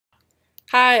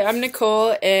Hi, I'm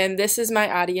Nicole, and this is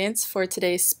my audience for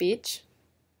today's speech.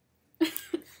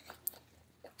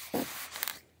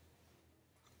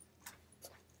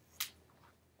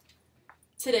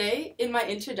 Today, in my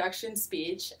introduction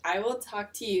speech, I will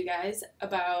talk to you guys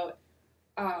about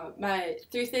my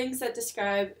three things that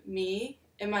describe me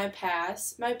in my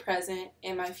past, my present,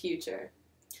 and my future.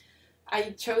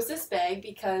 I chose this bag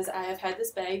because I have had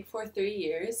this bag for 3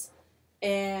 years,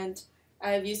 and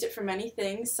I have used it for many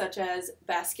things such as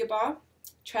basketball,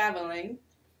 traveling,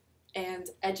 and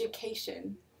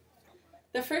education.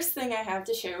 The first thing I have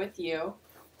to share with you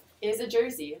is a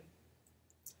jersey.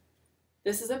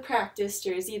 This is a practice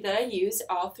jersey that I used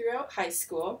all throughout high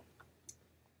school.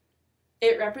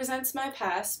 It represents my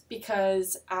past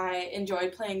because I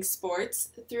enjoyed playing sports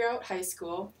throughout high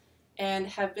school and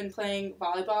have been playing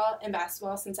volleyball and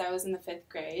basketball since I was in the 5th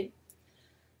grade.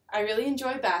 I really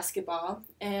enjoy basketball,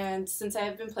 and since I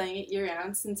have been playing it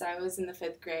year-round since I was in the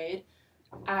 5th grade,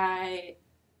 I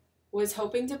was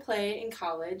hoping to play in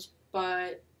college,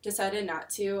 but decided not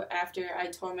to after I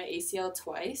tore my ACL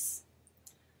twice.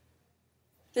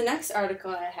 The next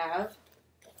article I have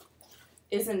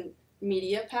is a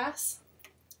media pass.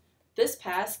 This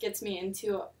pass gets me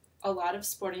into a lot of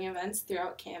sporting events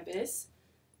throughout campus,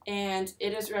 and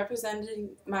it is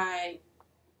representing my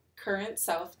current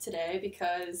self today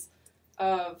because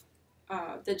of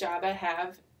the job I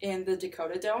have in the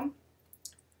Dakota Dome.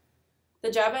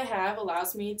 The job I have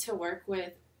allows me to work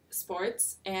with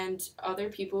sports and other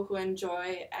people who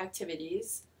enjoy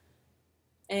activities,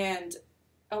 and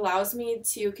allows me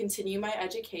to continue my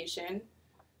education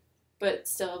but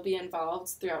still be involved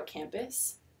throughout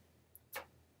campus.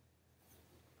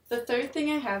 The third thing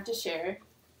I have to share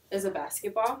is a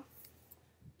basketball.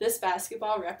 This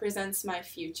basketball represents my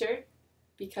future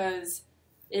because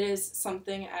it is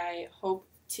something I hope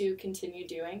to continue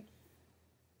doing,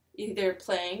 either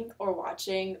playing or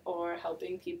watching or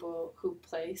helping people who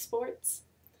play sports.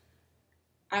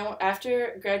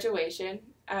 After graduation,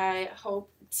 I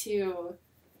hope to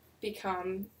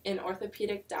become an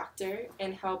orthopedic doctor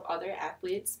and help other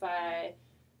athletes by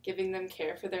giving them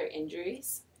care for their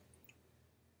injuries.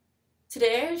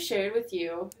 Today I've shared with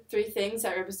you three things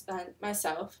that represent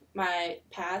myself: my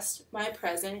past, my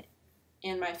present,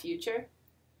 and my future.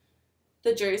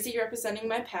 The jersey representing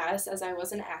my past, as I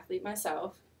was an athlete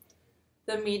myself.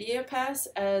 The media pass,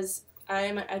 as I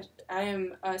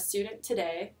am a student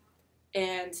today,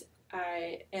 and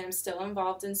I am still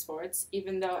involved in sports,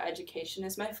 even though education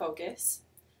is my focus.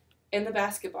 And the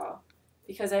basketball,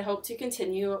 because I hope to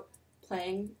continue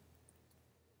playing,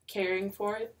 caring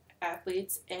for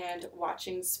athletes, and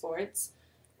watching sports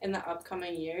in the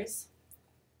upcoming years.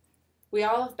 We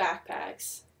all have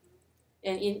backpacks,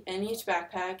 and in each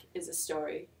backpack is a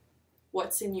story.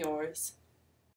 What's in yours?